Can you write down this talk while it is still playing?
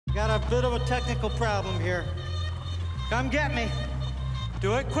got a bit of a technical problem here. Come get me.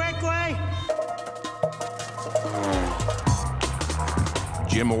 Do it quickly.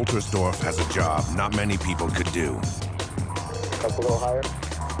 Jim Oltersdorf has a job not many people could do. Up a little higher.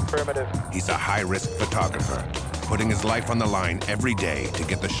 Affirmative. He's a high-risk photographer, putting his life on the line every day to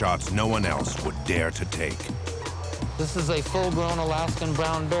get the shots no one else would dare to take. This is a full-grown Alaskan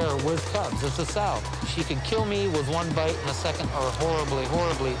brown bear with cubs. It's a sow. She could kill me with one bite in a second or horribly,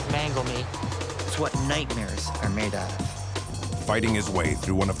 horribly mangle me. It's what nightmares are made out of. Fighting his way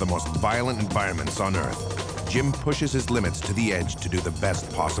through one of the most violent environments on Earth, Jim pushes his limits to the edge to do the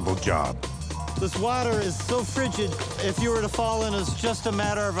best possible job. This water is so frigid, if you were to fall in, it's just a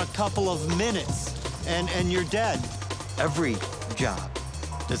matter of a couple of minutes, and you're dead. Every job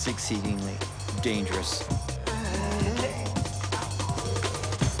is exceedingly dangerous.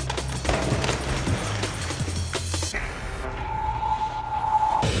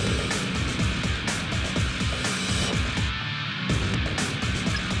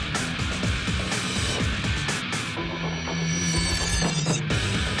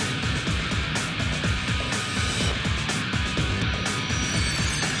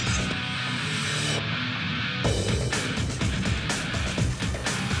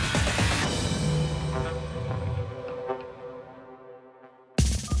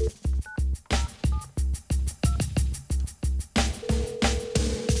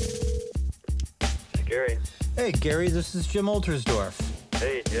 Gary. Hey, Gary, this is Jim Oltersdorf.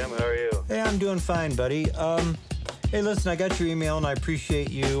 Hey, Jim, how are you? Hey, I'm doing fine, buddy. Hey, listen, I got your email, and I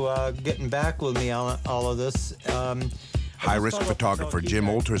appreciate you getting back with me on all of this. High-risk photographer Jim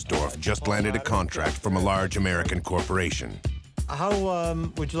Oltersdorf just landed a contract from a large American corporation. How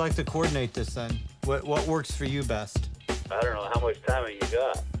would you like to coordinate this, then? What works for you best? I don't know, how much time have you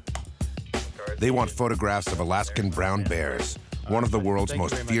got? They want photographs of Alaskan brown bears, one of the world's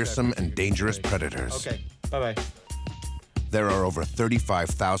most fearsome and dangerous predators. Okay, bye-bye. There are over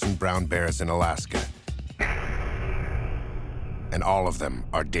 35,000 brown bears in Alaska, and all of them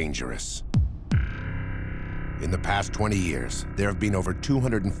are dangerous. In the past 20 years, there have been over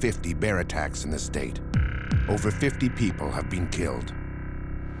 250 bear attacks in the state. Over 50 people have been killed.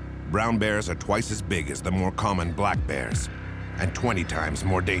 Brown bears are twice as big as the more common black bears, and 20 times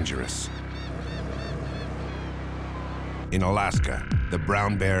more dangerous. In Alaska, the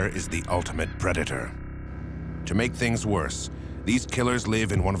brown bear is the ultimate predator. To make things worse, these killers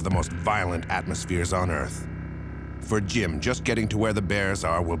live in one of the most violent atmospheres on Earth. For Jim, just getting to where the bears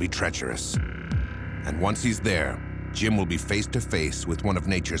are will be treacherous. And once he's there, Jim will be face to face with one of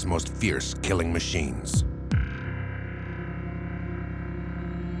nature's most fierce killing machines.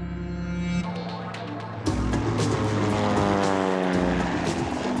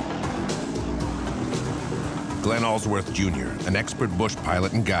 Glenn Allsworth Jr., an expert bush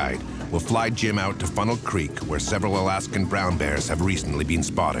pilot and guide, will fly Jim out to Funnel Creek, where several Alaskan brown bears have recently been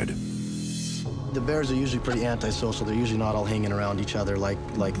spotted. The bears are usually pretty antisocial. They're usually not all hanging around each other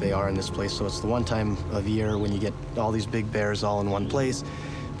like they are in this place. So it's the one time of year when you get all these big bears all in one place.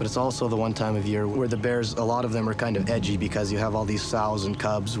 But it's also the one time of year where the bears, a lot of them are kind of edgy because you have all these sows and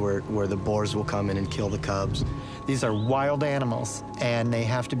cubs where the boars will come in and kill the cubs. These are wild animals, and they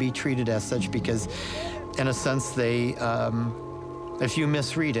have to be treated as such because, in a sense, they, if you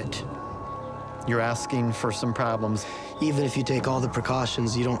misread it, you're asking for some problems. Even if you take all the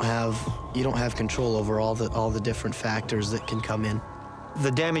precautions, you don't have control over all the different factors that can come in.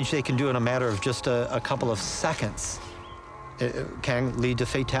 The damage they can do in a matter of just a couple of seconds it can lead to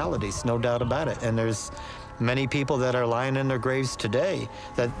fatalities, no doubt about it. And there's many people that are lying in their graves today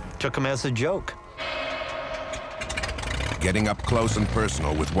that took them as a joke. Getting up close and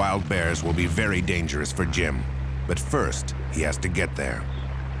personal with wild bears will be very dangerous for Jim. But first, he has to get there.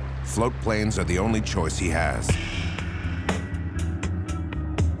 Float planes are the only choice he has.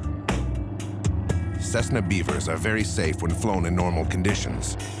 Cessna Beavers are very safe when flown in normal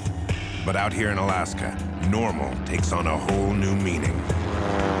conditions. But out here in Alaska, normal takes on a whole new meaning.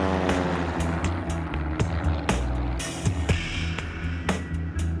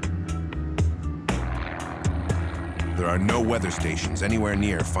 There are no weather stations anywhere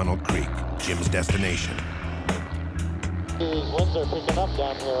near Funnel Creek, Jim's destination. These winds are picking up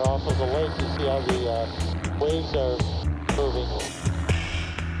down here off of the lake. You see how the waves are moving.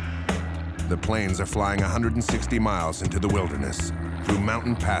 The planes are flying 160 miles into the wilderness, through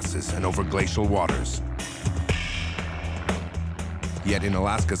mountain passes and over glacial waters. Yet in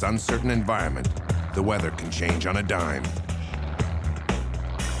Alaska's uncertain environment, the weather can change on a dime.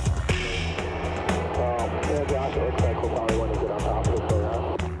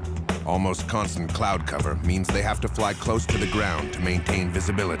 Almost constant cloud cover means they have to fly close to the ground to maintain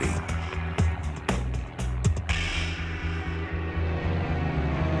visibility.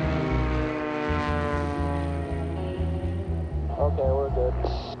 Okay, we're good.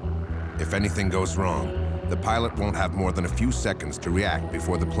 If anything goes wrong, the pilot won't have more than a few seconds to react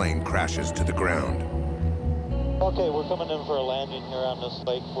before the plane crashes to the ground. Okay, we're coming in for a landing here on this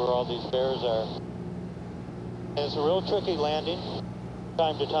lake where all these bears are. And it's a real tricky landing.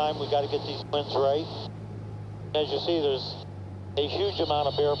 Time to time, we got to get these winds right. As you see, there's a huge amount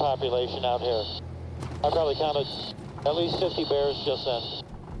of bear population out here. I probably counted at least 50 bears just then.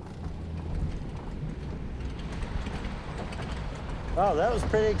 Wow, that was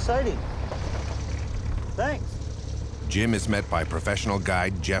pretty exciting. Thanks. Jim is met by professional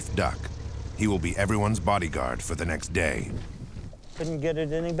guide Jeff Duck. He will be everyone's bodyguard for the next day. Couldn't get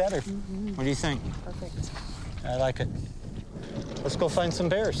it any better. What do you think? Perfect. I like it. Let's go find some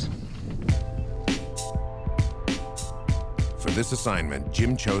bears. For this assignment,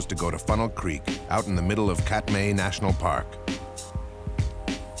 Jim chose to go to Funnel Creek, out in the middle of Katmai National Park.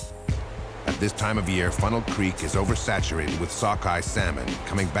 At this time of year, Funnel Creek is oversaturated with sockeye salmon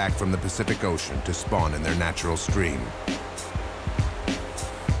coming back from the Pacific Ocean to spawn in their natural stream.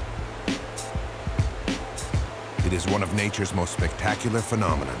 It is one of nature's most spectacular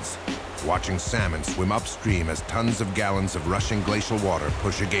phenomenons, watching salmon swim upstream as tons of gallons of rushing glacial water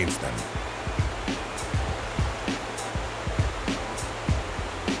push against them.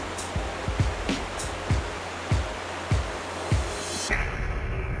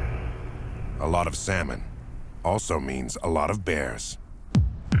 A lot of salmon also means a lot of bears.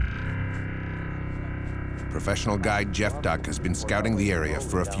 Professional guide Jeff Duck has been scouting the area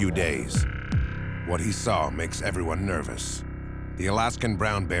for a few days. What he saw makes everyone nervous. The Alaskan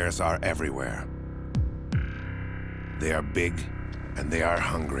brown bears are everywhere. They are big and they are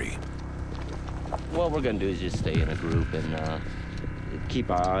hungry. What we're gonna do is just stay in a group and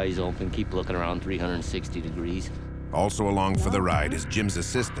keep our eyes open, keep looking around 360 degrees. Also along for the ride is Jim's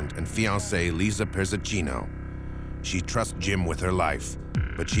assistant and fiancée, Lisa Perzacino. She trusts Jim with her life,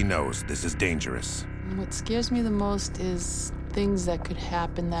 but she knows this is dangerous. What scares me the most is things that could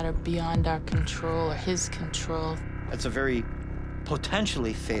happen that are beyond our control or his control. It's a very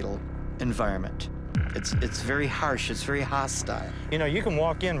potentially fatal environment. It's very harsh, it's very hostile. You know, you can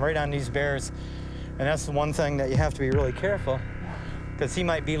walk in right on these bears, and that's the one thing that you have to be really careful, because he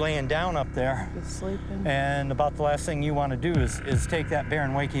might be laying down up there. He's sleeping. And about the last thing you want to do is take that bear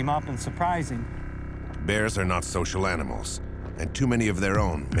and wake him up and surprise him. Bears are not social animals, and too many of their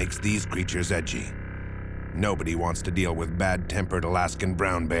own makes these creatures edgy. Nobody wants to deal with bad-tempered Alaskan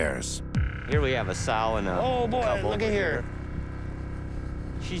brown bears. Here we have a sow and a Oh boy, cub look over at here.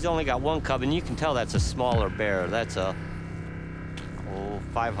 She's only got one cub, and you can tell that's a smaller bear. That's a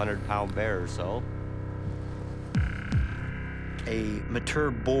 500-pound bear or so. A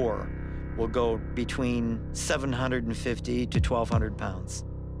mature boar will go between 750 to 1,200 pounds.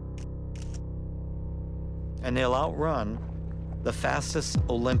 And they'll outrun the fastest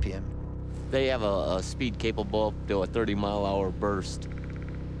Olympian. They have a speed capable up to a 30-mile-an-hour burst.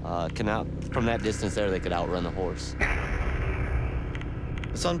 From that distance there, they could outrun a horse.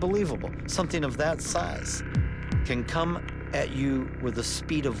 It's unbelievable. Something of that size can come at you with the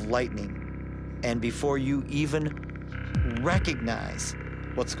speed of lightning, and before you even recognize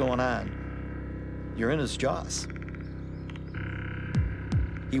what's going on, you're in his jaws.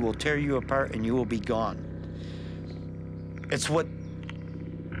 He will tear you apart and you will be gone. It's what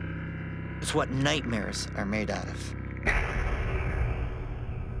nightmares are made out of.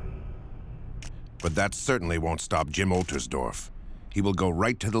 But that certainly won't stop Jim Oltersdorf. He will go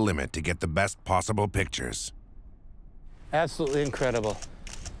right to the limit to get the best possible pictures. Absolutely incredible.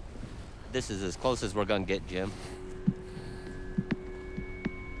 This is as close as we're gonna get, Jim.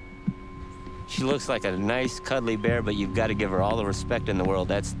 She looks like a nice, cuddly bear, but you've got to give her all the respect in the world.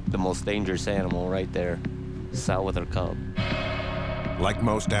 That's the most dangerous animal right there. Sow with her cub. Like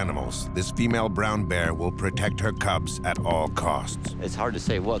most animals, this female brown bear will protect her cubs at all costs. It's hard to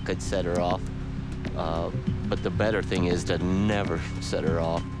say what could set her off, but the better thing is to never set her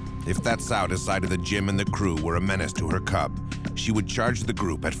off. If that sow decided that Jim and the crew were a menace to her cub, she would charge the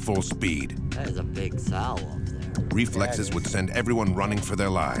group at full speed. That is a big sow up there. Reflexes would send everyone running for their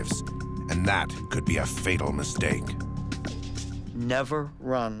lives, and that could be a fatal mistake. Never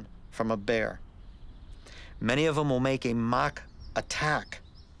run from a bear. Many of them will make a mock attack.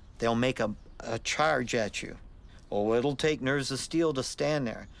 They'll make a charge at you. Oh, it'll take nerves of steel to stand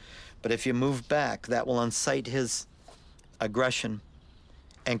there. But if you move back, that will incite his aggression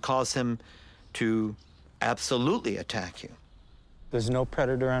and cause him to absolutely attack you. There's no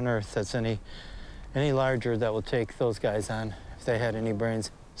predator on Earth that's any larger that will take those guys on if they had any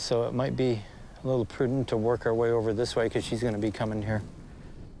brains. So it might be a little prudent to work our way over this way because she's going to be coming here.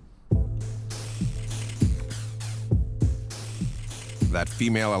 That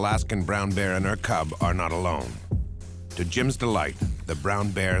female Alaskan brown bear and her cub are not alone. To Jim's delight, the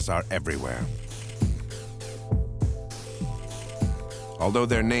brown bears are everywhere. Although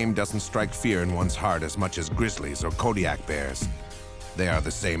their name doesn't strike fear in one's heart as much as grizzlies or Kodiak bears, they are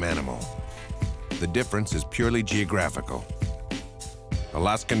the same animal. The difference is purely geographical.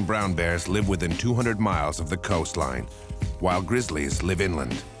 Alaskan brown bears live within 200 miles of the coastline, while grizzlies live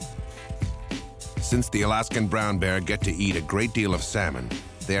inland. Since the Alaskan brown bear get to eat a great deal of salmon,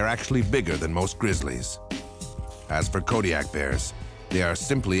 they are actually bigger than most grizzlies. As for Kodiak bears, they are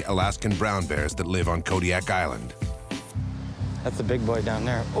simply Alaskan brown bears that live on Kodiak Island. That's a big boy down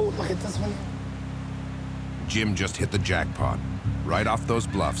there. Oh, look at this one. Jim just hit the jackpot. Right off those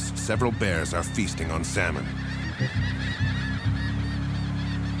bluffs, several bears are feasting on salmon.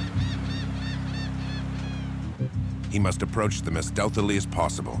 He must approach them as stealthily as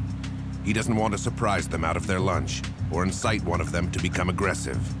possible. He doesn't want to surprise them out of their lunch or incite one of them to become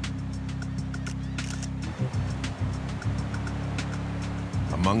aggressive.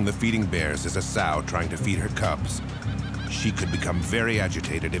 Among the feeding bears is a sow trying to feed her cubs. She could become very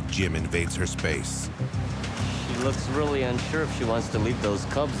agitated if Jim invades her space. She looks really unsure if she wants to leave those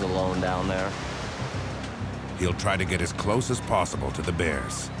cubs alone down there. He'll try to get as close as possible to the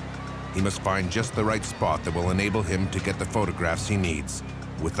bears. He must find just the right spot that will enable him to get the photographs he needs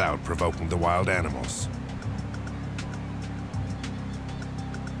without provoking the wild animals.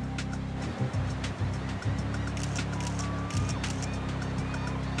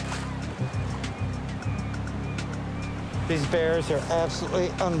 These bears are absolutely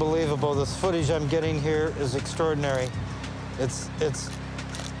unbelievable. This footage I'm getting here is extraordinary.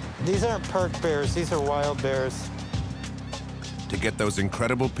 These aren't park bears, these are wild bears. To get those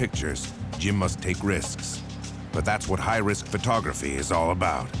incredible pictures, Jim must take risks. But that's what high-risk photography is all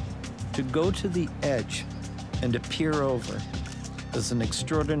about. To go to the edge and to peer over is an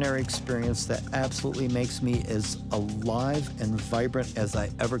extraordinary experience that absolutely makes me as alive and vibrant as I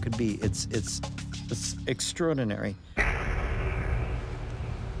ever could be. It's extraordinary.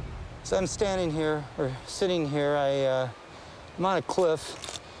 So I'm standing here, or sitting here, I'm on a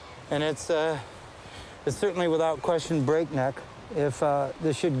cliff, and it's certainly without question breakneck if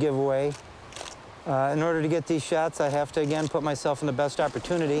this should give way. In order to get these shots, I have to, again, put myself in the best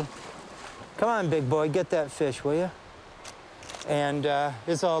opportunity. Come on, big boy, get that fish, will you? And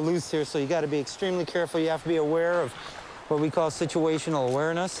it's all loose here, so you got to be extremely careful. You have to be aware of what we call situational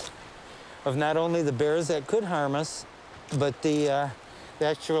awareness of not only the bears that could harm us, but the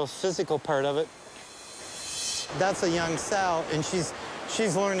actual physical part of it. That's a young sow, and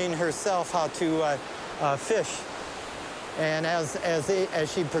she's learning herself how to fish. And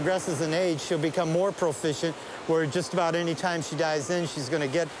as she progresses in age, she'll become more proficient, where just about any time she dives in, she's going to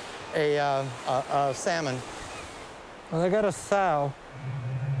get a salmon. Well, I got a sow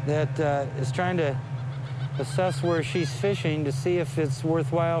that is trying to assess where she's fishing to see if it's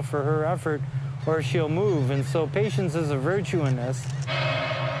worthwhile for her effort or she'll move. And so patience is a virtue in this.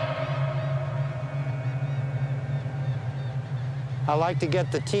 I like to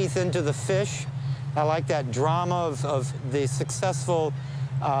get the teeth into the fish. I like that drama of the successful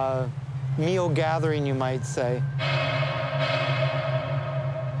meal gathering, you might say.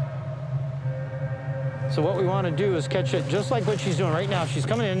 So what we want to do is catch it just like what she's doing right now. She's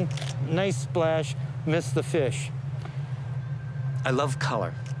coming in, nice splash, miss the fish. I love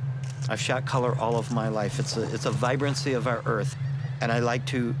color. I've shot color all of my life. It's a vibrancy of our earth. And I like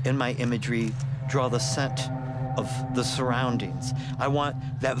to, in my imagery, draw the scent of the surroundings. I want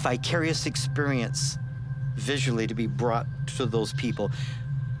that vicarious experience visually to be brought to those people.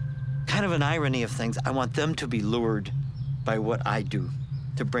 Kind of an irony of things. I want them to be lured by what I do,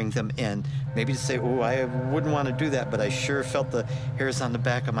 to bring them in. Maybe to say, oh, I wouldn't want to do that, but I sure felt the hairs on the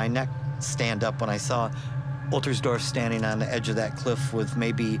back of my neck stand up when I saw Oltersdorf standing on the edge of that cliff with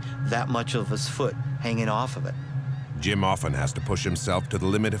maybe that much of his foot hanging off of it. Jim often has to push himself to the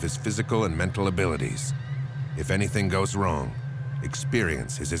limit of his physical and mental abilities. If anything goes wrong,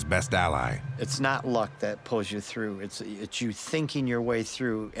 experience is his best ally. It's not luck that pulls you through. It's you thinking your way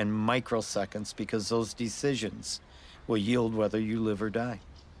through in microseconds, because those decisions will yield whether you live or die.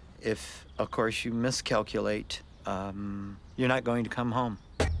 If, of course, you miscalculate, you're not going to come home.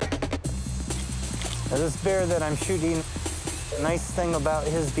 Now, this bear that I'm shooting, the nice thing about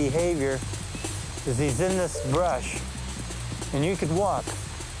his behavior is he's in this brush, and you could walk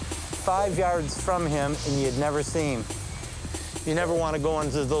 5 yards from him and you'd never see him. You never want to go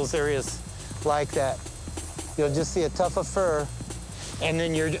into those areas like that. You'll just see a tuft of fur, and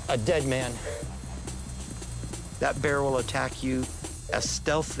then you're a dead man. That bear will attack you as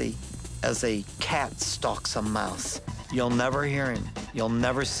stealthy as a cat stalks a mouse. You'll never hear him, you'll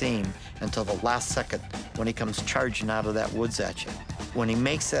never see him until the last second when he comes charging out of that woods at you. When he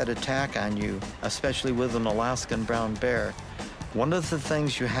makes that attack on you, especially with an Alaskan brown bear, one of the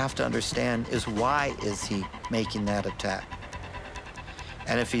things you have to understand is why is he making that attack?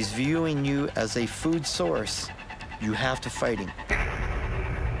 And if he's viewing you as a food source, you have to fight him.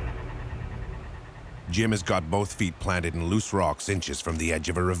 Jim has got both feet planted in loose rocks inches from the edge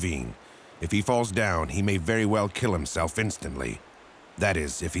of a ravine. If he falls down, he may very well kill himself instantly. That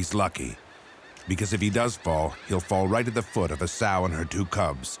is, if he's lucky. Because if he does fall, he'll fall right at the foot of a sow and her 2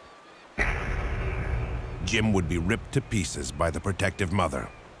 cubs. Jim would be ripped to pieces by the protective mother.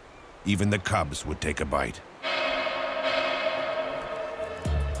 Even the cubs would take a bite.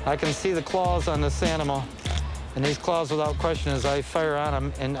 I can see the claws on this animal. And these claws, without question, as I fire on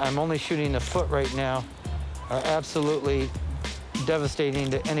them, and I'm only shooting a foot right now, are absolutely devastating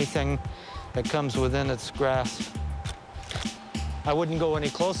to anything that comes within its grasp. I wouldn't go any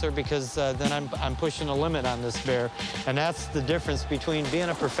closer because then I'm pushing a limit on this bear. And that's the difference between being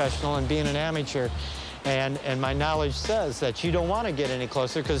a professional and being an amateur. And my knowledge says that you don't want to get any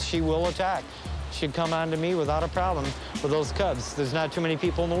closer because she will attack. She'd come on to me without a problem with those cubs. There's not too many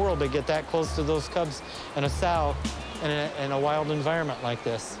people in the world that get that close to those cubs and a sow in a wild environment like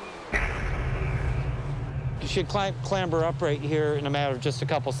this. She'd clamber up right here in a matter of just a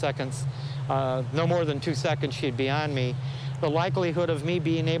couple seconds. No more than 2 seconds, she'd be on me. The likelihood of me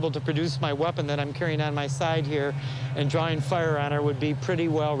being able to produce my weapon that I'm carrying on my side here and drawing fire on her would be pretty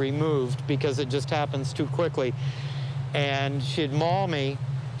well removed because it just happens too quickly. And she'd maul me.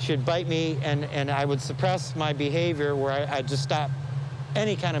 She'd bite me, and I would suppress my behavior where I'd just stop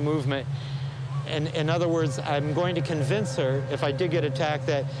any kind of movement. And in other words, I'm going to convince her, if I did get attacked,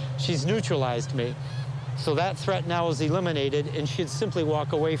 that she's neutralized me. So that threat now is eliminated, and she'd simply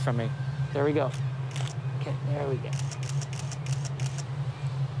walk away from me. There we go. Okay, there we go.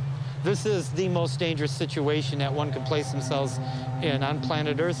 This is the most dangerous situation that one can place themselves in on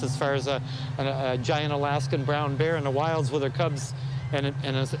planet Earth as far as a giant Alaskan brown bear in the wilds with her cubs. And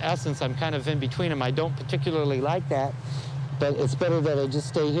in essence, I'm kind of in between them. I don't particularly like that, but it's better that I just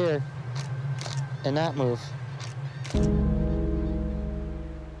stay here and not move.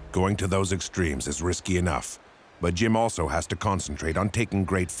 Going to those extremes is risky enough, but Jim also has to concentrate on taking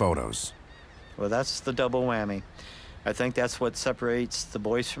great photos. Well, that's the double whammy. I think that's what separates the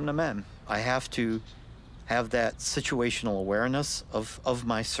boys from the men. I have to have that situational awareness of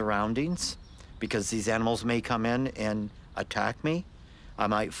my surroundings because these animals may come in and attack me. I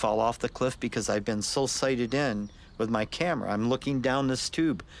might fall off the cliff because I've been so sighted in with my camera. I'm looking down this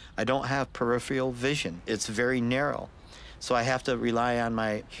tube. I don't have peripheral vision. It's very narrow. So I have to rely on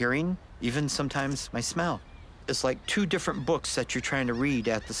my hearing, even sometimes my smell. It's like 2 different books that you're trying to read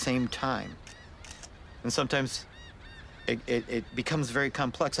at the same time. And sometimes it becomes very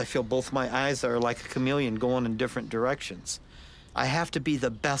complex. I feel both my eyes are like a chameleon going in different directions. I have to be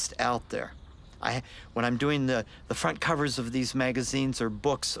the best out there. When I'm doing the front covers of these magazines or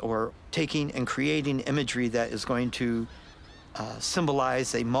books or taking and creating imagery that is going to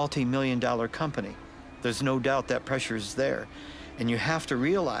symbolize a multi-million-dollar company, there's no doubt that pressure is there. And you have to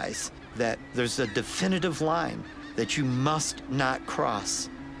realize that there's a definitive line that you must not cross.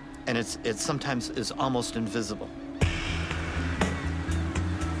 And it sometimes is almost invisible.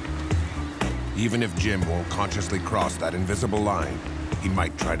 Even if Jim won't consciously cross that invisible line, he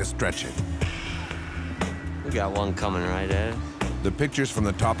might try to stretch it. We got one coming right at us. The pictures from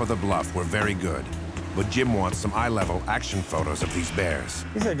the top of the bluff were very good, but Jim wants some eye-level action photos of these bears.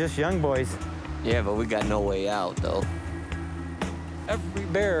 These are just young boys. Yeah, but we got no way out, though. Every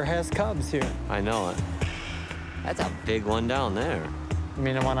bear has cubs here. I know it. That's a big one down there. You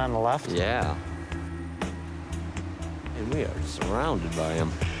mean the one on the left? Yeah. And we are surrounded by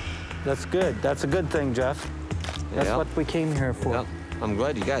them. That's good. That's a good thing, Jeff. That's Yep. what we came here for. Yep. I'm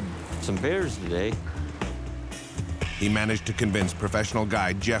glad you got some bears today. He managed to convince professional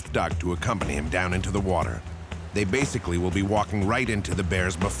guide Jeff Duck to accompany him down into the water. They basically will be walking right into the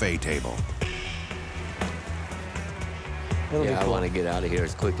bears' buffet table. I want to get out of here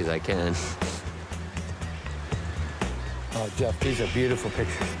as quick as I can. Oh, Jeff, these are beautiful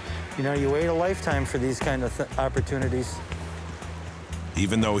pictures. You know, you wait a lifetime for these kind of opportunities.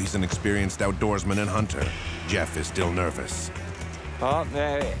 Even though he's an experienced outdoorsman and hunter, Jeff is still nervous. Oh,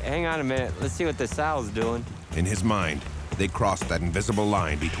 hey, hang on a minute. Let's see what the sow's doing. In his mind, they crossed that invisible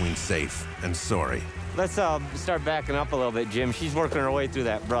line between safe and sorry. Let's start backing up a little bit, Jim. She's working her way through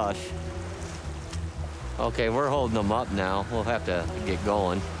that brush. Okay, we're holding them up now. We'll have to get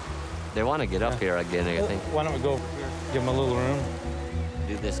going. They want to get up here again, I think. Why don't we go give them a little room?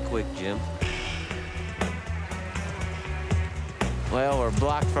 Do this quick, Jim. Well, we're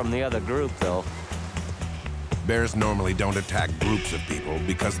blocked from the other group, though. Bears normally don't attack groups of people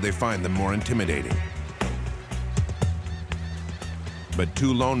because they find them more intimidating. But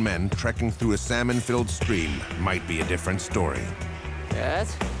two lone men trekking through a salmon-filled stream might be a different story. Yeah,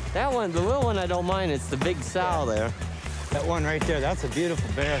 that one, the little one I don't mind. It's the big sow there. That one right there, that's a beautiful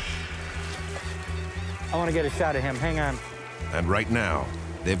bear. I want to get a shot of him. Hang on. And right now,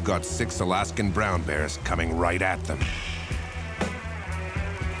 they've got 6 Alaskan brown bears coming right at them.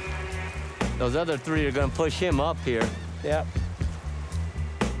 Those other 3 are going to push him up here. Yep.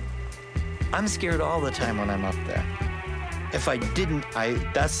 I'm scared all the time when I'm up there. If I didn't,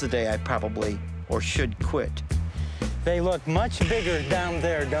 that's the day I probably or should quit. They look much bigger down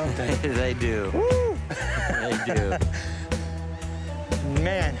there, don't they? They do. Woo! They do.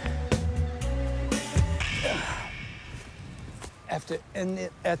 Man. At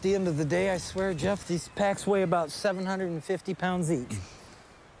the end of the day, I swear, Jeff, these packs weigh about 750 pounds each.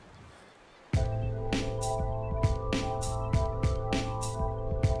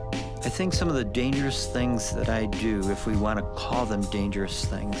 I think some of the dangerous things that I do, if we want to call them dangerous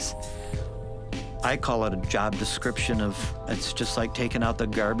things, I call it a job description of, it's just like taking out the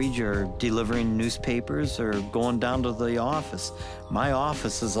garbage or delivering newspapers or going down to the office. My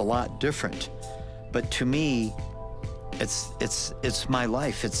office is a lot different, but to me, it's my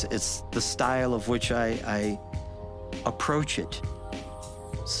life. It's the style of which I approach it.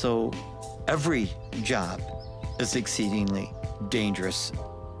 So every job is exceedingly dangerous.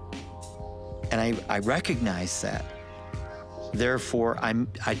 And I recognize that. Therefore,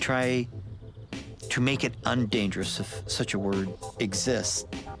 I try to make it undangerous, if such a word exists,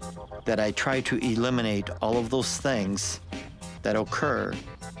 that I try to eliminate all of those things that occur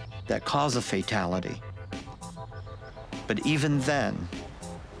that cause a fatality. But even then,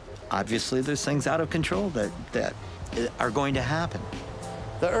 obviously there's things out of control that are going to happen.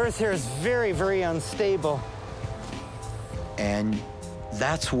 The earth here is very, very unstable. And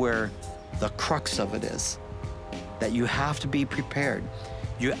that's where the crux of it is, that you have to be prepared.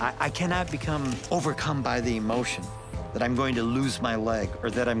 I cannot become overcome by the emotion that I'm going to lose my leg or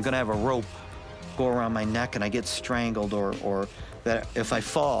that I'm going to have a rope go around my neck and I get strangled, or that if I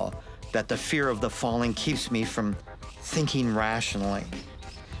fall, that the fear of the falling keeps me from thinking rationally,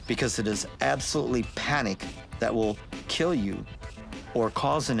 because it is absolutely panic that will kill you or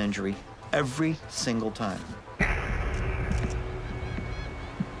cause an injury every single time.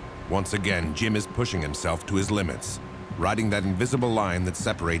 Once again, Jim is pushing himself to his limits, riding that invisible line that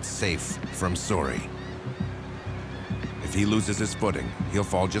separates safe from sorry. If he loses his footing, he'll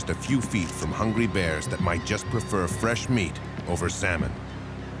fall just a few feet from hungry bears that might just prefer fresh meat over salmon.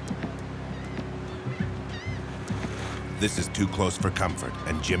 This is too close for comfort,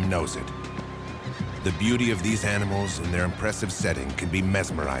 and Jim knows it. The beauty of these animals in their impressive setting can be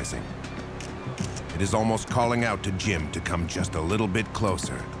mesmerizing. It is almost calling out to Jim to come just a little bit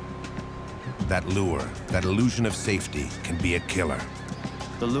closer. That lure, that illusion of safety, can be a killer.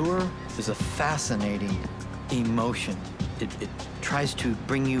 The lure is a fascinating emotion. It tries to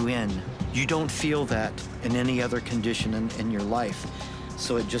bring you in. You don't feel that in any other condition in your life.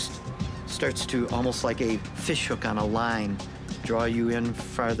 So it just starts to, almost like a fish hook on a line, draw you in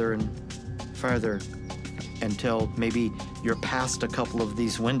farther and farther until maybe you're past a couple of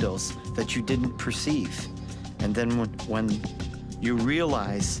these windows that you didn't perceive. And then when you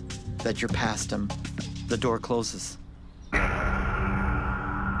realize that you're past them, the door closes.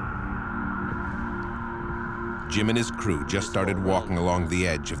 Jim and his crew just started walking along the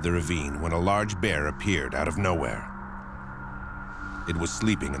edge of the ravine when a large bear appeared out of nowhere. It was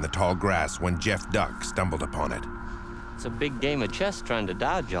sleeping in the tall grass when Jeff Duck stumbled upon it. It's a big game of chess trying to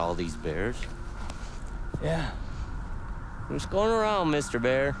dodge all these bears. Yeah. What's going around, Mr.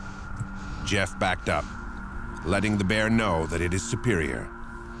 Bear? Jeff backed up, letting the bear know that it is superior.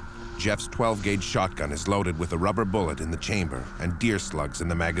 Jeff's 12-gauge shotgun is loaded with a rubber bullet in the chamber and deer slugs in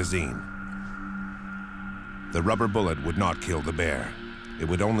the magazine. The rubber bullet would not kill the bear. It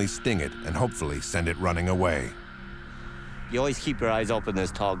would only sting it and hopefully send it running away. You always keep your eyes open in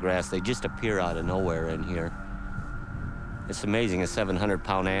this tall grass. They just appear out of nowhere in here. It's amazing a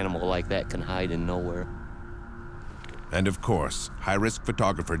 700-pound animal like that can hide in nowhere. And of course, high-risk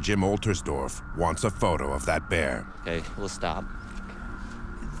photographer Jim Oltersdorf wants a photo of that bear. Okay, we'll stop.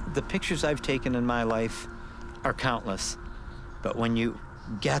 The pictures I've taken in my life are countless, but when you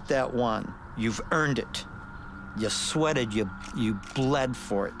get that one You've earned it. You sweated, you bled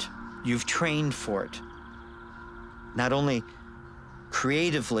for it. You've trained for it. Not only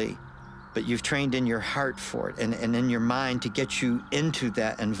creatively, but you've trained in your heart for it and in your mind to get you into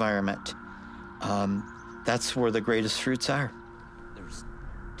that environment. That's where the greatest fruits are. There's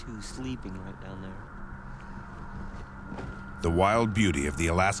two sleeping right down there. The wild beauty of the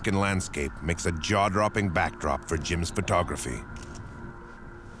Alaskan landscape makes a jaw-dropping backdrop for Jim's photography.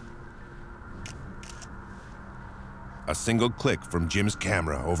 A single click from Jim's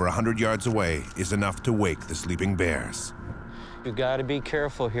camera over 100 yards away is enough to wake the sleeping bears. You got to be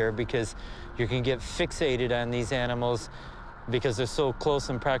careful here because you can get fixated on these animals because they're so close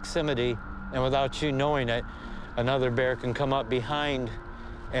in proximity, and without you knowing it, another bear can come up behind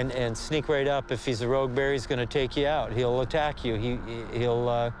and sneak right up. If he's a rogue bear, he's going to take you out. He'll attack you.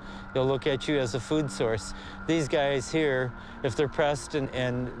 He'll look at you as a food source. These guys here, if they're pressed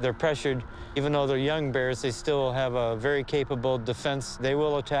and they're pressured, even though they're young bears, they still have a very capable defense. They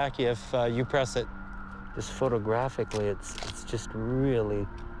will attack you if you press it. Just photographically, it's just really,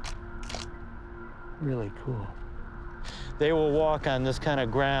 really cool. They will walk on this kind of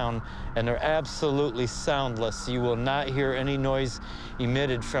ground, and they're absolutely soundless. You will not hear any noise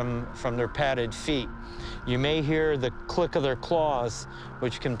emitted from their padded feet. You may hear the click of their claws,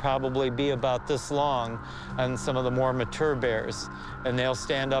 which can probably be about this long on some of the more mature bears, and they'll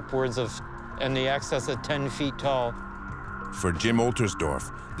stand upwards of in the excess of 10 feet tall. For Jim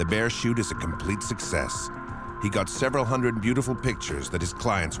Oltersdorf, the bear shoot is a complete success. He got several hundred beautiful pictures that his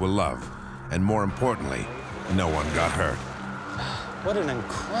clients will love, and more importantly, no one got hurt. What an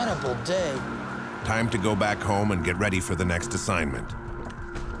incredible day. Time to go back home and get ready for the next assignment.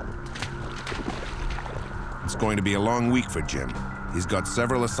 It's going to be a long week for Jim. He's got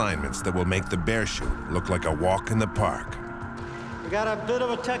several assignments that will make the bear shoot look like a walk in the park. We got a bit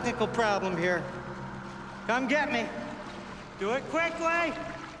of a technical problem here. Come get me. Do it quickly.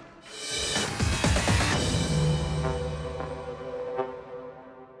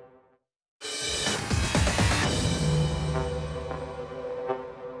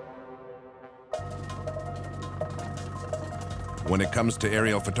 When it comes to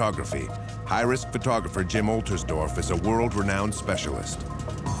aerial photography, high-risk photographer Jim Oltersdorf is a world-renowned specialist.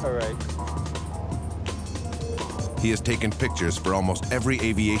 All right. He has taken pictures for almost every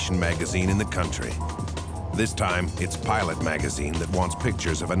aviation magazine in the country. This time, it's Pilot magazine that wants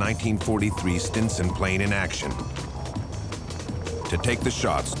pictures of a 1943 Stinson plane in action. To take the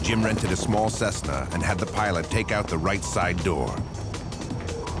shots, Jim rented a small Cessna and had the pilot take out the right side door.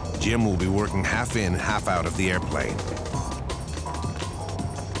 Jim will be working half in, half out of the airplane.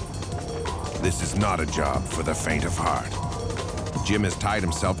 This is not a job for the faint of heart. Jim has tied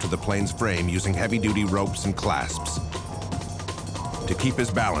himself to the plane's frame using heavy-duty ropes and clasps. To keep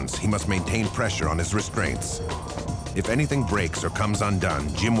his balance, he must maintain pressure on his restraints. If anything breaks or comes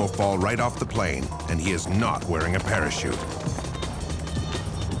undone, Jim will fall right off the plane, and he is not wearing a parachute.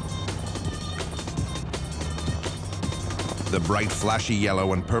 The bright, flashy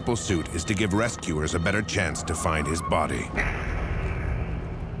yellow and purple suit is to give rescuers a better chance to find his body.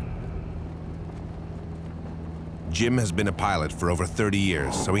 Jim has been a pilot for over 30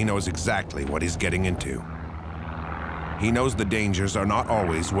 years, so he knows exactly what he's getting into. He knows the dangers are not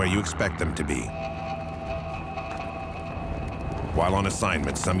always where you expect them to be. While on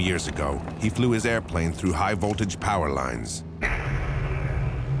assignment some years ago, he flew his airplane through high-voltage power lines.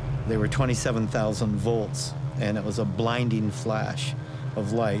 They were 27,000 volts, and it was a blinding flash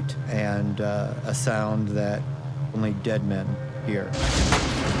of light and a sound that only dead men hear.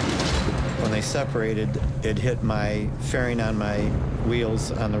 When they separated, it hit my fairing on my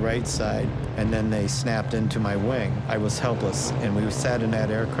wheels on the right side, and then they snapped into my wing. I was helpless, and we sat in that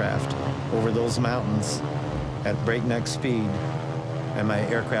aircraft over those mountains at breakneck speed, and my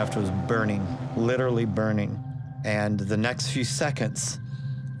aircraft was burning, literally burning. And the next few seconds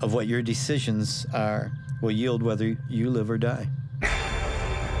of what your decisions are will yield whether you live or die.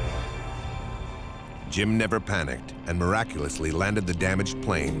 Jim never panicked and miraculously landed the damaged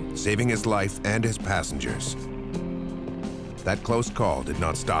plane, saving his life and his passengers. That close call did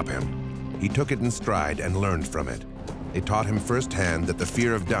not stop him. He took it in stride and learned from it. It taught him firsthand that the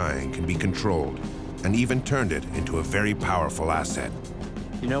fear of dying can be controlled, and even turned it into a very powerful asset.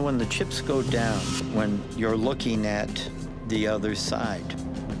 You know, when the chips go down, when you're looking at the other side,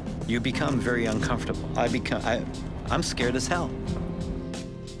 you become very uncomfortable. I'm scared as hell.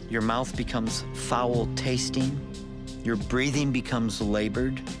 Your mouth becomes foul tasting. Your breathing becomes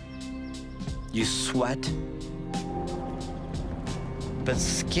labored. You sweat. But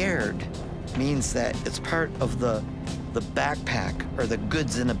scared means that it's part of the the backpack or the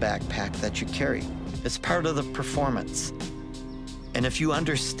goods in a backpack that you carry. It's part of the performance. And if you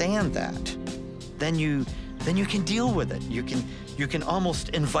understand that, then you can deal with it. You can almost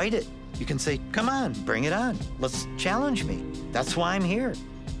invite it. You can say, come on, bring it on. Let's challenge me. That's why I'm here.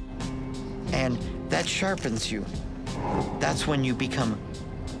 And that sharpens you. That's when you become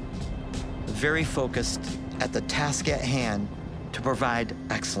very focused at the task at hand to provide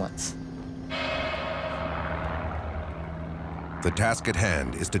excellence. The task at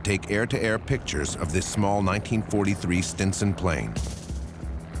hand is to take air-to-air pictures of this small 1943 Stinson plane.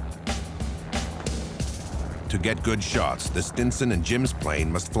 To get good shots, the Stinson and Jim's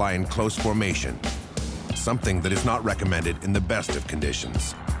plane must fly in close formation, something that is not recommended in the best of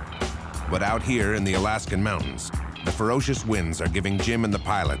conditions. But out here in the Alaskan mountains, the ferocious winds are giving Jim and the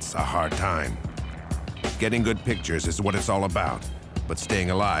pilots a hard time. Getting good pictures is what it's all about, but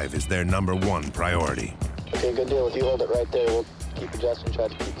staying alive is their #1 priority. Okay, good deal. If you hold it right there, we'll keep adjusting, try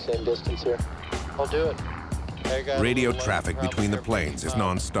to keep the same distance here. I'll do it. Radio traffic between the planes is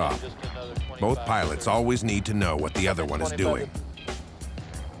non-stop. Both pilots always need to know what the other one is doing.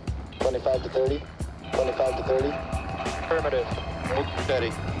 25 to 30, 25 to 30. Affirmative. Hold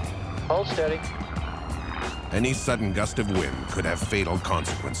steady. Hold steady. Any sudden gust of wind could have fatal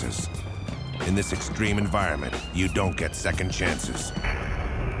consequences. In this extreme environment, you don't get second chances.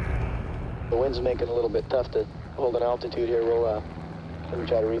 The wind's making it a little bit tough to hold an altitude here. We'll let me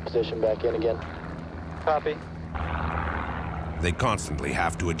try to reposition back in again. Copy. They constantly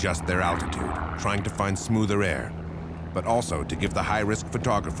have to adjust their altitude, trying to find smoother air, but also to give the high-risk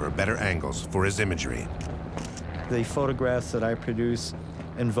photographer better angles for his imagery. The photographs that I produce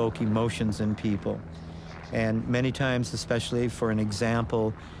invoke emotions in people. And many times, especially for an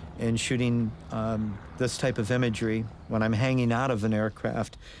example, in shooting this type of imagery, when I'm hanging out of an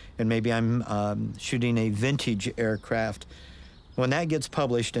aircraft, and maybe I'm shooting a vintage aircraft, when that gets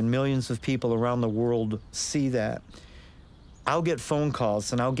published and millions of people around the world see that, I'll get phone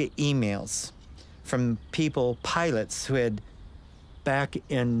calls and I'll get emails from people, pilots who had, back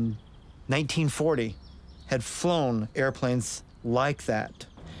in 1940, had flown airplanes like that.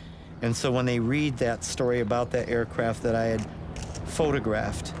 And so when they read that story about that aircraft that I had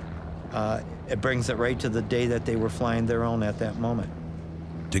photographed, it brings it right to the day that they were flying their own at that moment.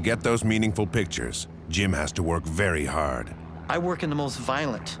 To get those meaningful pictures, Jim has to work very hard. I work in the most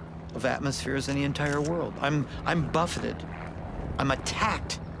violent of atmospheres in the entire world. I'm buffeted. I'm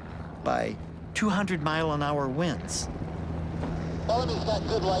attacked by 200-mile-an-hour winds. Enemy's got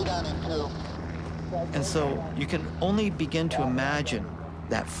good light on him, too. And so you can only begin to imagine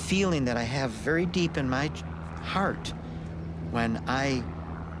that feeling that I have very deep in my heart when I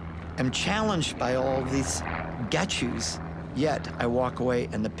am challenged by all of these get-yous, yet I walk away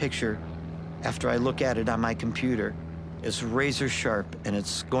and the picture, after I look at it on my computer, is razor sharp and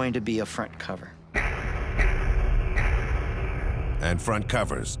it's going to be a front cover. And front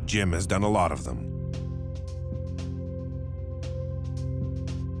covers, Jim has done a lot of them.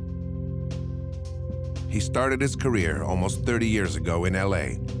 He started his career almost 30 years ago in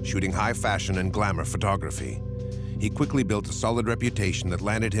LA, shooting high fashion and glamour photography. He quickly built a solid reputation that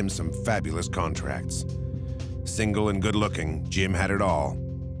landed him some fabulous contracts. Single and good-looking, Jim had it all,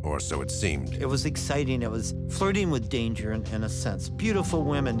 or so it seemed. It was exciting. It was flirting with danger in a sense. Beautiful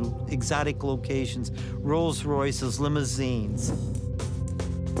women, exotic locations, Rolls Royces, limousines.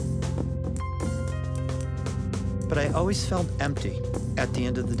 But I always felt empty at the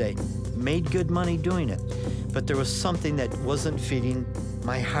end of the day. Made good money doing it, but there was something that wasn't feeding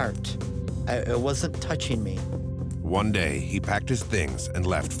my heart. It wasn't touching me. One day, he packed his things and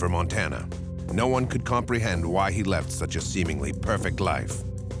left for Montana. No one could comprehend why he left such a seemingly perfect life.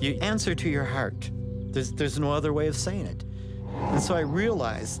 You answer to your heart. There's no other way of saying it. And so I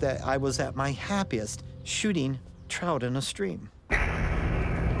realized that I was at my happiest shooting trout in a stream.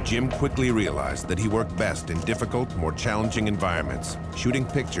 Jim quickly realized that he worked best in difficult, more challenging environments, shooting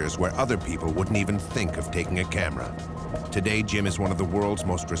pictures where other people wouldn't even think of taking a camera. Today, Jim is one of the world's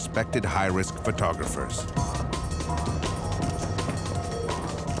most respected high-risk photographers.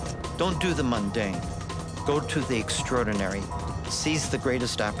 Don't do the mundane. Go to the extraordinary. Seize the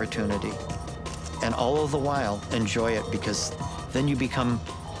greatest opportunity. And all of the while, enjoy it, because then you become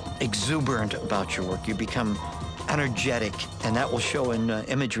exuberant about your work. You become energetic, and that will show in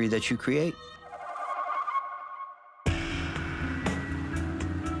imagery that you create.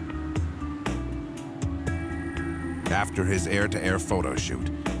 After his air-to-air photo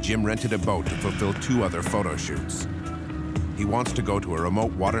shoot, Jim rented a boat to fulfill 2 other photo shoots. He wants to go to a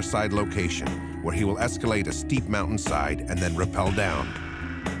remote waterside location where he will escalate a steep mountainside and then rappel down.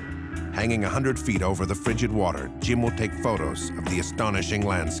 Hanging 100 feet over the frigid water, Jim will take photos of the astonishing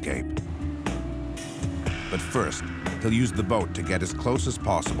landscape. But first, he'll use the boat to get as close as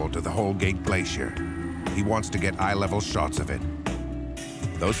possible to the Holgate Glacier. He wants to get eye-level shots of it.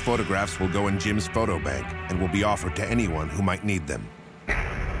 Those photographs will go in Jim's photo bank and will be offered to anyone who might need them.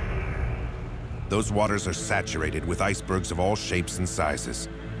 Those waters are saturated with icebergs of all shapes and sizes.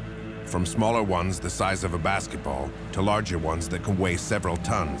 From smaller ones the size of a basketball to larger ones that can weigh several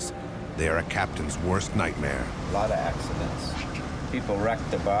tons. They are a captain's worst nightmare. A lot of accidents. People wreck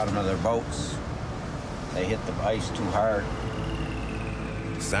the bottom of their boats. They hit the ice too hard.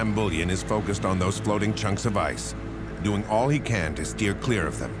 Sam Bullion is focused on those floating chunks of ice, doing all he can to steer clear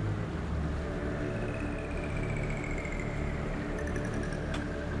of them.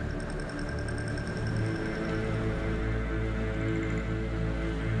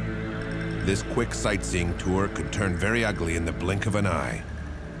 This quick sightseeing tour could turn very ugly in the blink of an eye.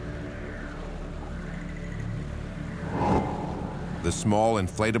 The small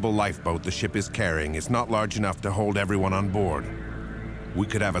inflatable lifeboat the ship is carrying is not large enough to hold everyone on board. We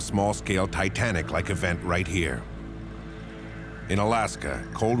could have a small-scale Titanic-like event right here. In Alaska,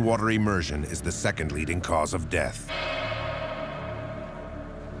 cold water immersion is the second leading cause of death.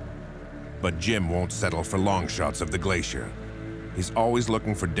 But Jim won't settle for long shots of the glacier. He's always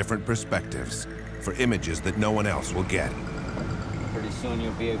looking for different perspectives, for images that no one else will get. Pretty soon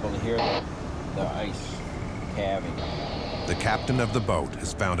you'll be able to hear the ice calving. The captain of the boat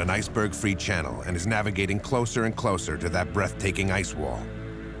has found an iceberg-free channel and is navigating closer and closer to that breathtaking ice wall.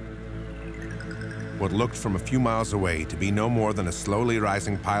 What looked from a few miles away to be no more than a slowly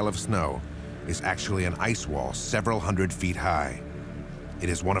rising pile of snow is actually an ice wall several hundred feet high. It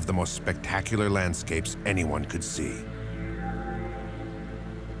is one of the most spectacular landscapes anyone could see.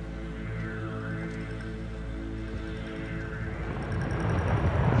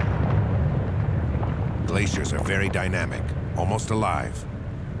 Glaciers are very dynamic, almost alive.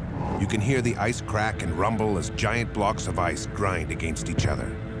 You can hear the ice crack and rumble as giant blocks of ice grind against each other.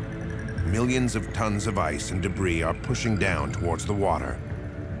 Millions of tons of ice and debris are pushing down towards the water,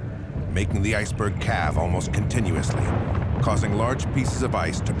 making the iceberg calve almost continuously, causing large pieces of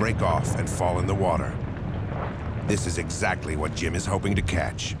ice to break off and fall in the water. This is exactly what Jim is hoping to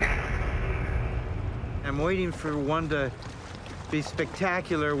catch. I'm waiting for one to be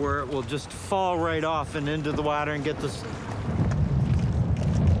spectacular where it will just fall right off and into the water and get this.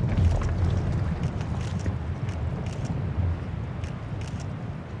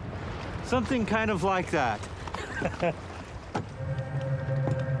 Something kind of like that.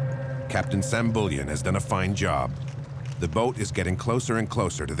 Captain Sam Bullion has done a fine job. The boat is getting closer and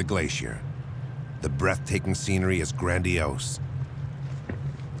closer to the glacier. The breathtaking scenery is grandiose.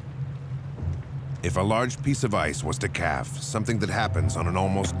 If a large piece of ice was to calve, something that happens on an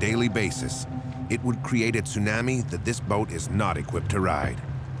almost daily basis, it would create a tsunami that this boat is not equipped to ride.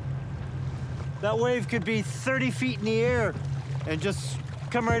 That wave could be 30 feet in the air and just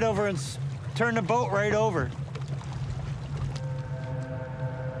come right over and turn the boat right over.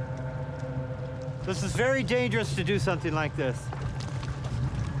 This is very dangerous to do something like this.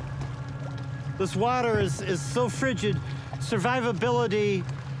 This water is so frigid, survivability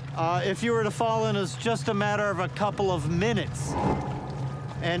if you were to fall in, it's just a matter of a couple of minutes,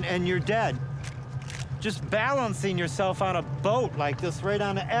 and you're dead. Just balancing yourself on a boat like this right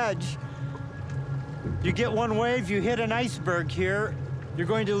on the edge, you get one wave, you hit an iceberg here, you're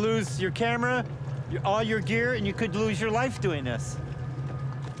going to lose your camera, all your gear, and you could lose your life doing this.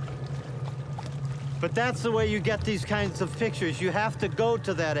 But that's the way you get these kinds of pictures. You have to go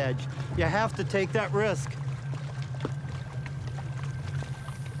to that edge. You have to take that risk.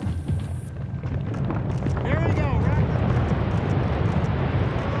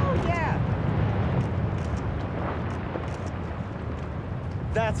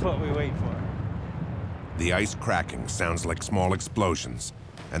 That's what we wait for. The ice cracking sounds like small explosions,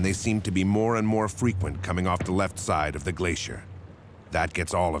 and they seem to be more and more frequent coming off the left side of the glacier. That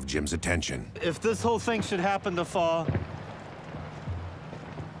gets all of Jim's attention. If this whole thing should happen to fall,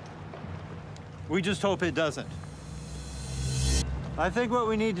 we just hope it doesn't. I think what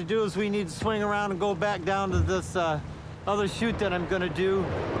we need to do is we need to swing around and go back down to this other chute that I'm gonna do.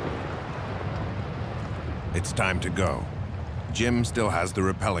 It's time to go. Jim still has the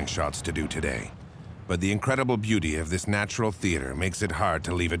rappelling shots to do today, but the incredible beauty of this natural theater makes it hard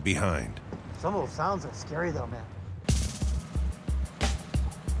to leave it behind. Some of those sounds are scary though, man.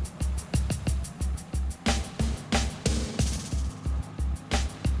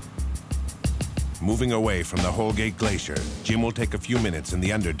 Moving away from the Holgate Glacier, Jim will take a few minutes in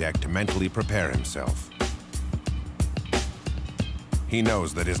the underdeck to mentally prepare himself. He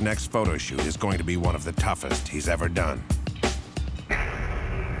knows that his next photo shoot is going to be one of the toughest he's ever done.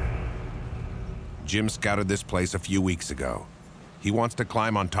 Jim scouted this place a few weeks ago. He wants to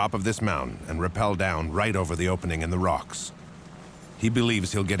climb on top of this mountain and rappel down right over the opening in the rocks. He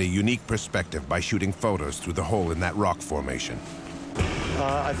believes he'll get a unique perspective by shooting photos through the hole in that rock formation.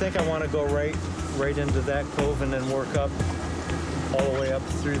 I think I want to go right into that cove and then work up all the way up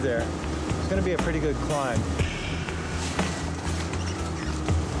through there. It's going to be a pretty good climb.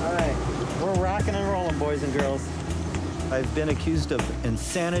 All right, we're rocking and rolling, boys and girls. I've been accused of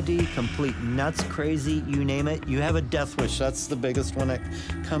insanity, complete nuts, crazy, you name it. You have a death wish, that's the biggest one that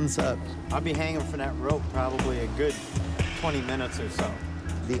comes up. I'll be hanging from that rope probably a good 20 minutes or so.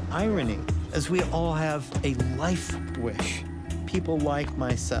 The irony is we all have a life wish. People like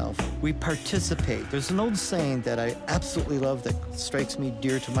myself, we participate. There's an old saying that I absolutely love that strikes me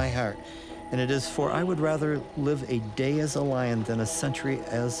dear to my heart, and it is, "For I would rather live a day as a lion than a century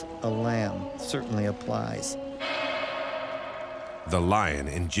as a lamb." Certainly applies. The lion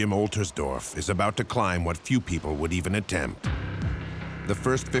in Jim Oltersdorf is about to climb what few people would even attempt. The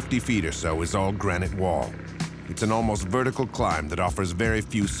first 50 feet or so is all granite wall. It's an almost vertical climb that offers very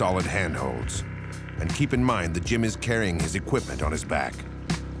few solid handholds. And keep in mind that Jim is carrying his equipment on his back.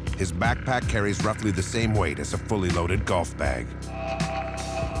 His backpack carries roughly the same weight as a fully loaded golf bag.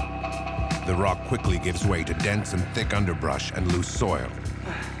 The rock quickly gives way to dense and thick underbrush and loose soil.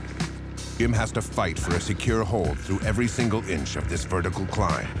 Jim has to fight for a secure hold through every single inch of this vertical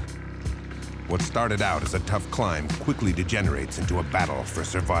climb. What started out as a tough climb quickly degenerates into a battle for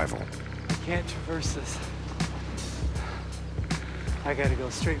survival. I can't traverse this. I gotta go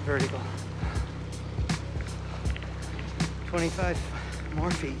straight vertical. 25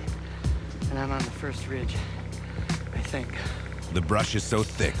 more feet, and I'm on the first ridge, I think. The brush is so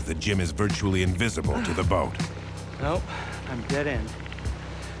thick that Jim is virtually invisible to the boat. Nope, I'm dead end.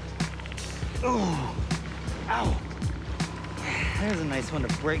 Ooh, ow. There's a nice one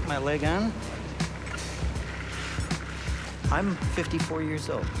to break my leg on. I'm 54 years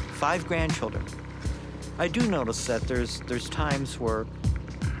old, 5 grandchildren. I do notice that there's times where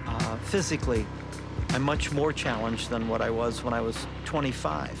physically I'm much more challenged than what I was when I was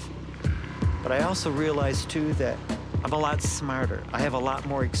 25. But I also realize too that I'm a lot smarter. I have a lot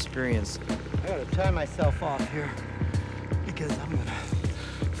more experience. I gotta tie myself off here because I'm gonna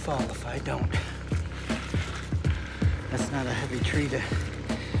fall if I don't. That's not a heavy tree to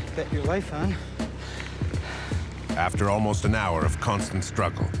bet your life on. After almost an hour of constant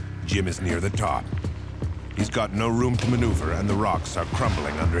struggle, Jim is near the top. He's got no room to maneuver, and the rocks are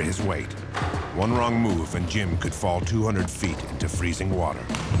crumbling under his weight. One wrong move, and Jim could fall 200 feet into freezing water.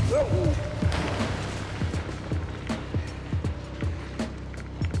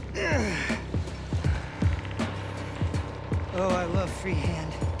 Oh, I love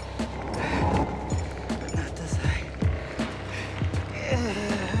freehand. But not this high.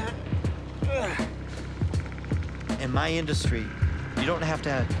 In my industry, you don't have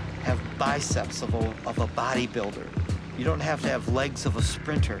to have biceps of a bodybuilder. You don't have to have legs of a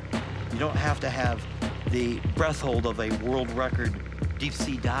sprinter. You don't have to have the breath hold of a world record deep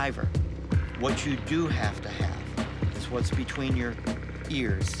sea diver. What you do have to have is what's between your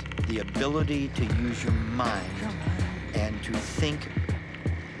ears, the ability to use your mind and to think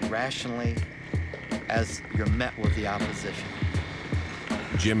rationally as you're met with the opposition.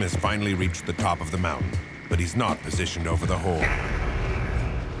 Jim has finally reached the top of the mountain, but he's not positioned over the hole.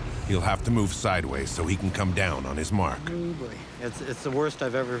 He'll have to move sideways so he can come down on his mark. Oh boy, it's the worst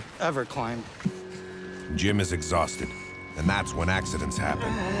I've ever climbed. Jim is exhausted, and that's when accidents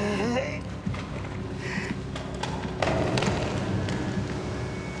happen.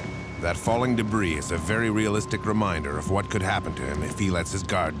 That falling debris is a very realistic reminder of what could happen to him if he lets his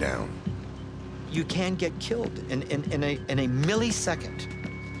guard down. You can get killed in a millisecond.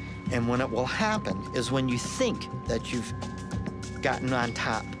 And when it will happen is when you think that you've gotten on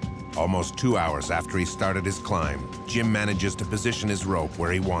top. Almost 2 hours after he started his climb, Jim manages to position his rope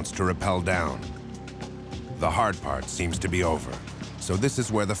where he wants to rappel down. The hard part seems to be over, so this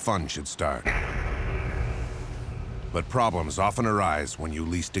is where the fun should start. But problems often arise when you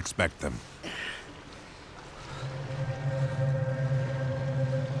least expect them.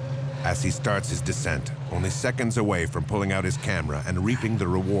 As he starts his descent, only seconds away from pulling out his camera and reaping the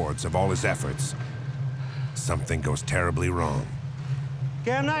rewards of all his efforts, something goes terribly wrong.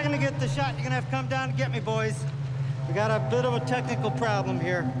 Okay, I'm not gonna get the shot. You're gonna have to come down and get me, boys. We got a bit of a technical problem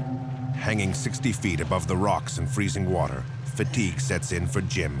here. Hanging 60 feet above the rocks and freezing water, fatigue sets in for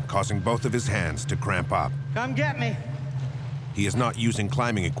Jim, causing both of his hands to cramp up. Come get me. He is not using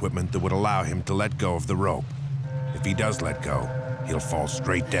climbing equipment that would allow him to let go of the rope. If he does let go, he'll fall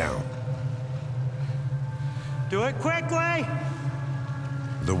straight down. Do it quickly!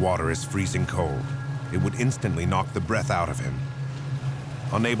 The water is freezing cold. It would instantly knock the breath out of him.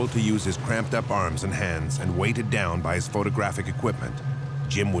 Unable to use his cramped-up arms and hands and weighted down by his photographic equipment,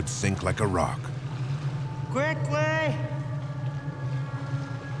 Jim would sink like a rock. Quickly!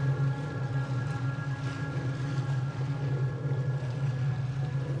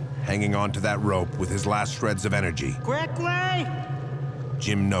 Hanging on to that rope with his last shreds of energy, Quickly!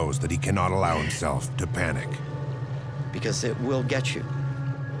 Jim knows that he cannot allow himself to panic. Because it will get you.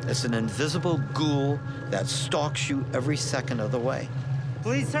 It's an invisible ghoul that stalks you every second of the way.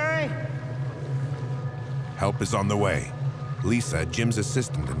 Please hurry! Help is on the way. Lisa, Jim's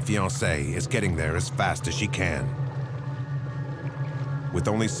assistant and fiancée, is getting there as fast as she can. With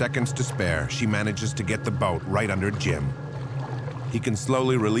only seconds to spare, she manages to get the boat right under Jim. He can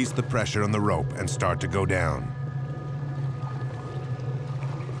slowly release the pressure on the rope and start to go down.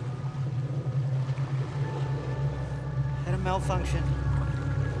 Had a malfunction.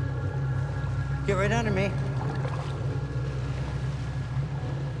 Get right under me.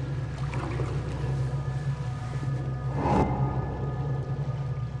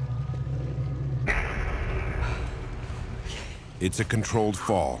 It's a controlled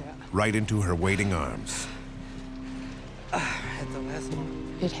fall, right into her waiting arms. At the last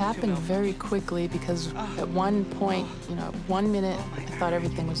one. It happened very quickly because at one point, 1 minute I thought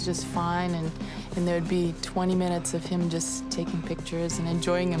everything was just fine, and there'd be 20 minutes of him just taking pictures and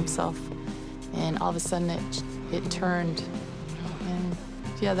enjoying himself. And all of a sudden it turned. And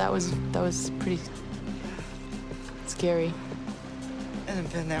yeah, that was pretty scary. And then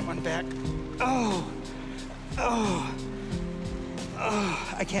pin that one back.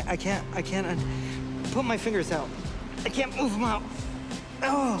 I can't put my fingers out. I can't move them out.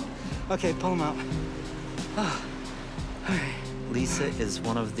 Okay, pull them out. All right. Lisa is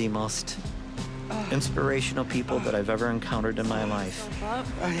one of the most inspirational people that I've ever encountered in my life.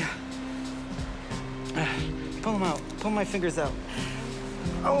 Yeah. Pull them out. Pull my fingers out.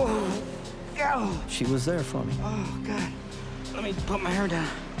 She was there for me. Oh, God. Let me put my hair down.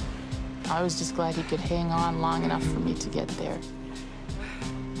 I was just glad he could hang on long enough for me to get there.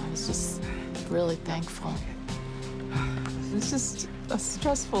 I was just really thankful. It was just a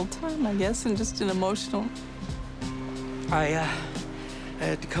stressful time, I guess, and just an emotional. I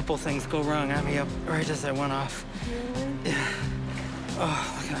had a couple things go wrong on me right as I went off. Really? Yeah.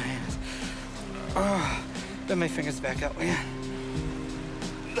 Oh, look at my hands. Oh, bend my fingers back out, will you?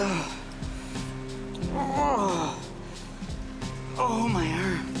 Oh, my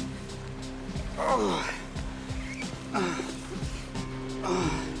arm.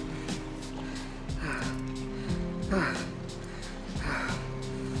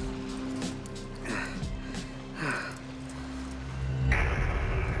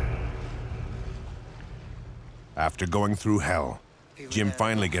 After going through hell, Jim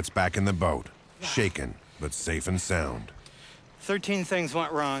finally gets back in the boat, shaken but safe and sound. 13 things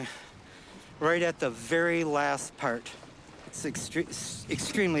went wrong right at the very last part. It's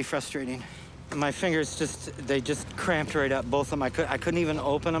extremely frustrating. My fingers they just cramped right up, both of them. I couldn't even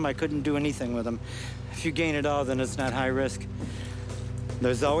open them. I couldn't do anything with them. If you gain it all, then it's not high risk.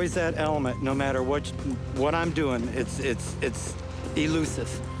 There's always that element, no matter what I'm doing, it's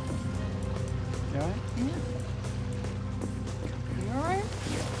elusive. You all right? Yeah. You all right?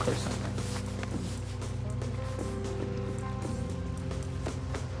 Yeah, of course I'm right.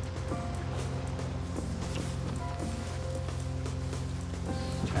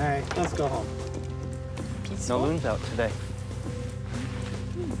 All right, let's go home. Peaceful? No loons out today.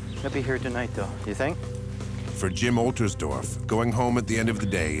 He'll be here tonight, though, you think? For Jim Oltersdorf, going home at the end of the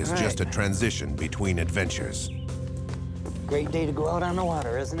day is Right. just a transition between adventures. Great day to go out on the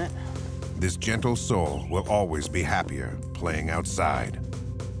water, isn't it? This gentle soul will always be happier playing outside.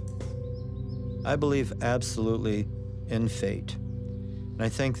 I believe absolutely in fate. And I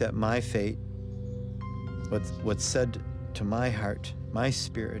think that my fate, what's said to my heart, my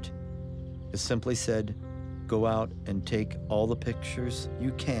spirit, is simply said, go out and take all the pictures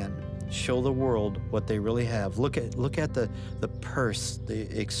you can. Show the world what they really have. Look at the purse,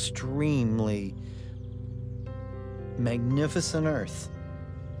 the extremely magnificent earth.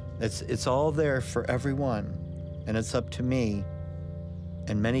 It's all there for everyone. And it's up to me,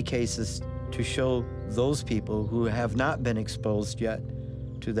 in many cases, to show those people who have not been exposed yet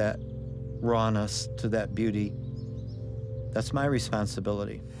to that rawness, to that beauty. That's my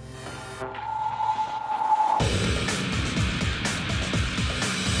responsibility.